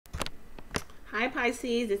Hi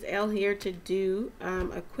Pisces, it's Elle here to do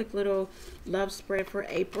a quick little love spread for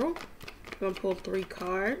April. I'm going to pull 3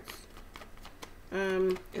 cards.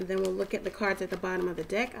 And then we'll look at the cards at the bottom of the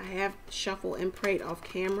deck. I have shuffled and prayed off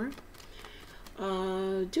camera.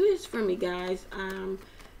 Do this for me, guys.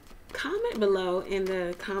 Comment below in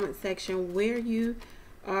the comment section where you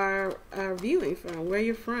are viewing from, where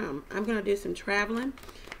you're from. I'm going to do some traveling.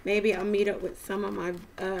 Maybe I'll meet up with some of my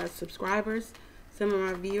subscribers, some of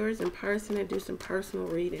my viewers in person, and do some personal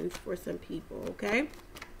readings for some people, okay?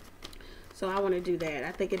 So I want to do that.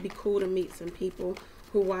 I think it'd be cool to meet some people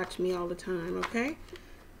who watch me all the time, okay?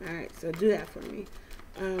 All right, so do that for me.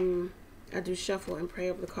 I do shuffle and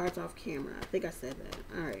pray over the cards off camera. I think I said that.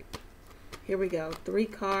 All right, here we go. 3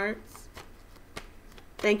 cards.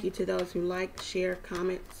 Thank you to those who like, share,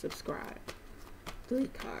 comment, subscribe. 3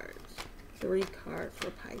 cards. 3 cards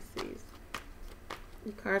for Pisces.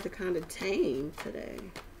 The cards are kind of tame today.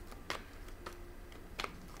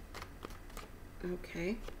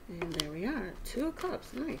 Okay, and there we are. 2 of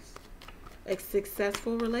Cups. Nice. A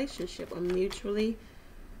successful relationship, a mutually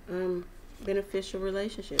beneficial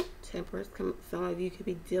relationship. Temperance. Some of you could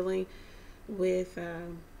be dealing with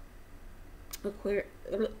Aquarius,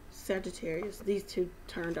 Sagittarius. These 2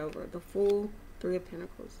 turned over. The Fool, 3 of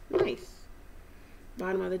Pentacles. Nice.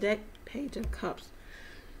 Bottom of the deck, Page of Cups.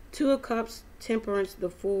 2 of Cups, Temperance, the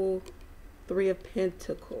Fool, 3 of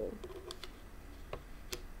Pentacles.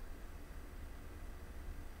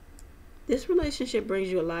 This relationship brings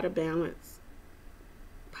you a lot of balance,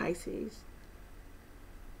 Pisces.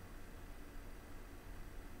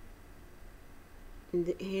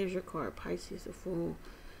 And here's your card, Pisces, the Fool.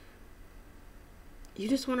 You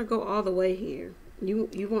just want to go all the way here. You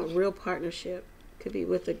want real partnership. Could be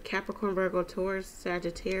with a Capricorn, Virgo, Taurus,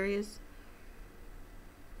 Sagittarius.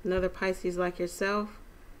 Another Pisces like yourself.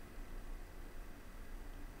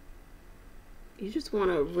 You just want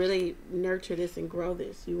to really nurture this and grow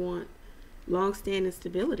this. You want long-standing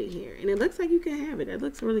stability here. And it looks like you can have it. It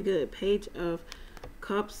looks really good. Page of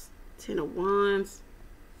Cups, 10 of Wands,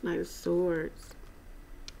 Knight of Swords.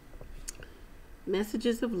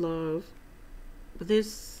 Messages of love. But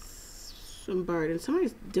there's some burden.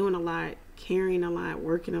 Somebody's doing a lot, carrying a lot,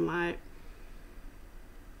 working a lot.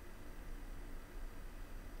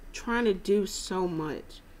 Trying to do so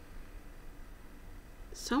much.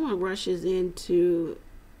 Someone rushes into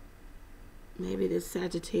maybe this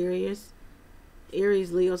Sagittarius,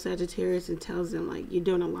 Aries, Leo, Sagittarius, and tells them like you're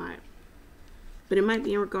doing a lot. But it might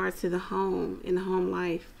be in regards to the home, in the home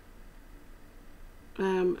life,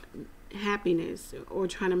 happiness, or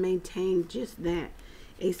trying to maintain just that.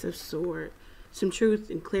 Ace of Swords. Some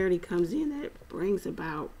truth and clarity comes in that brings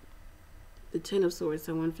about the 10 of Swords.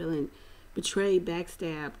 Someone feeling betrayed,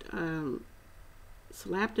 backstabbed,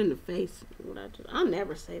 slapped in the face. I'll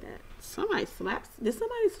never say that. Somebody slaps. Did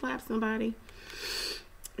somebody slap somebody?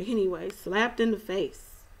 Anyway, slapped in the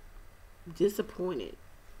face. Disappointed.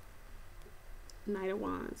 Knight of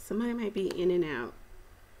Wands. Somebody might be in and out.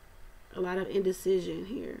 A lot of indecision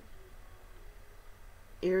here.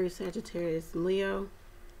 Aries, Sagittarius, Leo.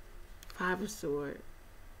 5 of Swords.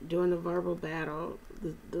 Doing the verbal battle.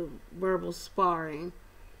 The verbal sparring.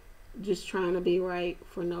 Just trying to be right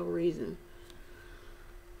for no reason.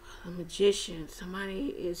 A Magician.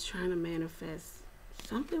 Somebody is trying to manifest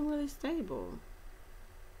something really stable.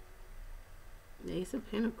 The Ace of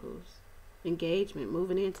Pentacles. Engagement.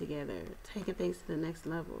 Moving in together. Taking things to the next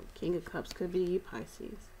level. King of Cups could be you,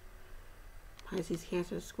 Pisces. Pisces,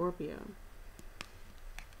 Cancer, Scorpio.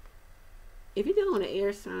 If you're dealing with an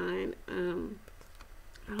air sign,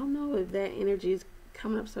 I don't know if that energy is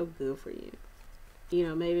coming up so good for you. You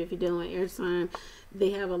know, maybe if you're dealing with air sign,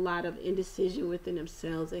 they have a lot of indecision within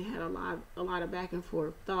themselves. They had a lot of back and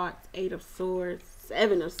forth thoughts. 8 of Swords,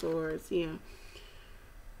 7 of Swords. Yeah.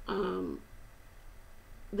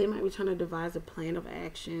 They might be trying to devise a plan of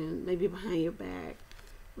action, maybe behind your back.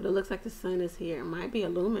 But it looks like the sun is here. It might be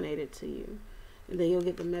illuminated to you, and then you'll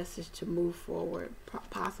get the message to move forward,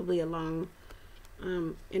 possibly along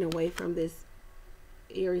and away from this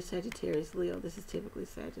Aries, Sagittarius, Leo. This is typically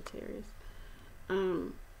Sagittarius.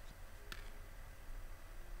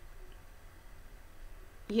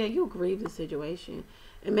 Yeah, you'll grieve the situation,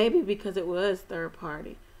 and maybe because it was third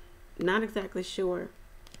party. Not exactly sure.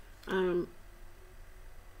 But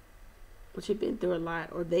you've been through a lot,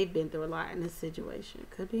 or they've been through a lot in this situation.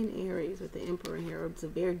 Could be an Aries with the Emperor here. It's a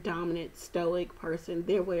very dominant, stoic person.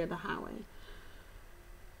 Their way or the highway.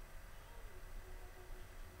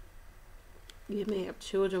 You may have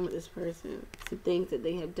children with this person. Some things that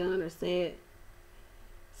they have done or said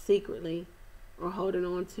secretly or holding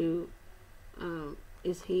on to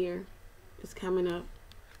is here. It's coming up.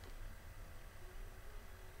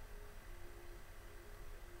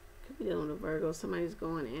 be dealing with a Virgo. Somebody's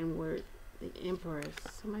going inward. The Empress.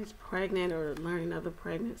 Somebody's pregnant or learning of the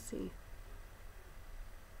pregnancy.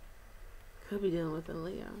 Could be dealing with a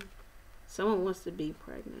Leo. Someone wants to be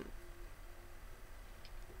pregnant.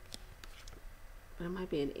 But it might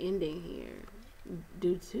be an ending here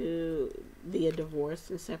due to via divorce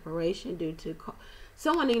and separation, due to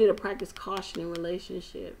someone needed to practice caution in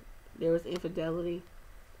relationship. There was infidelity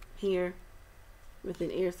here with an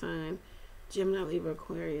air sign, Gemini, Libra,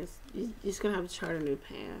 Aquarius. You're just going to have to chart a new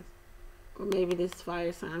path. Or maybe this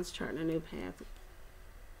fire sign's charting a new path.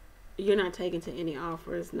 You're not taking to any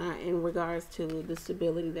offers, not in regards to the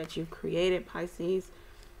stability that you've created, Pisces.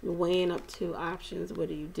 You're weighing up two options. What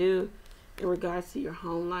do you do in regards to your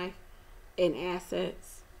home life and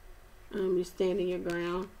assets? You're standing your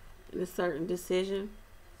ground in a certain decision.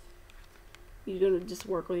 You're going to just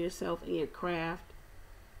work on yourself and your craft.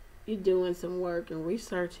 You're doing some work and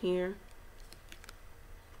research here.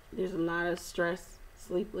 There's a lot of stress,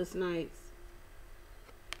 sleepless nights,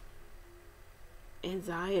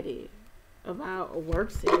 anxiety about a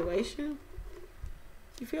work situation.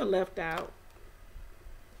 You feel left out.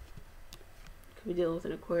 Could be dealing with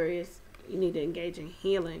an Aquarius. You need to engage in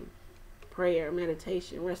healing, prayer,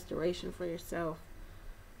 meditation, restoration for yourself.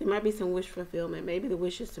 There might be some wish fulfillment. Maybe the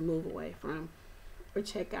wish is to move away from or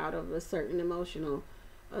check out of a certain emotional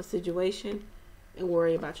situation and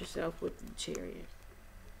worry about yourself with the Chariot.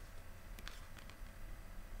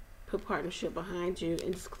 Put partnership behind you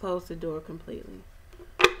and just close the door completely.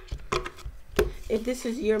 If this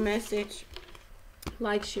is your message,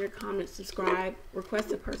 like, share, comment, subscribe,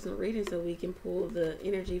 request a personal reading so we can pull the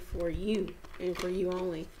energy for you and for you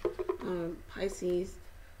only. Pisces,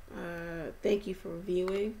 thank you for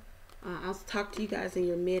viewing. I'll talk to you guys in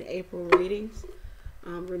your mid-April readings.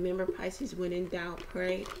 Remember, Pisces, when in doubt,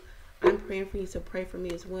 pray. I'm praying for you, so pray for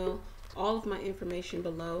me as well. All of my information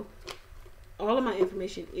below. All of my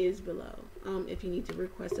information is below. If you need to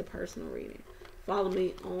request a personal reading, follow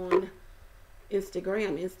me on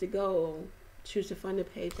Instagram, Instago. Choose to fund the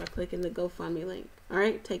page by clicking the GoFund ME link. All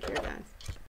right, take care, guys.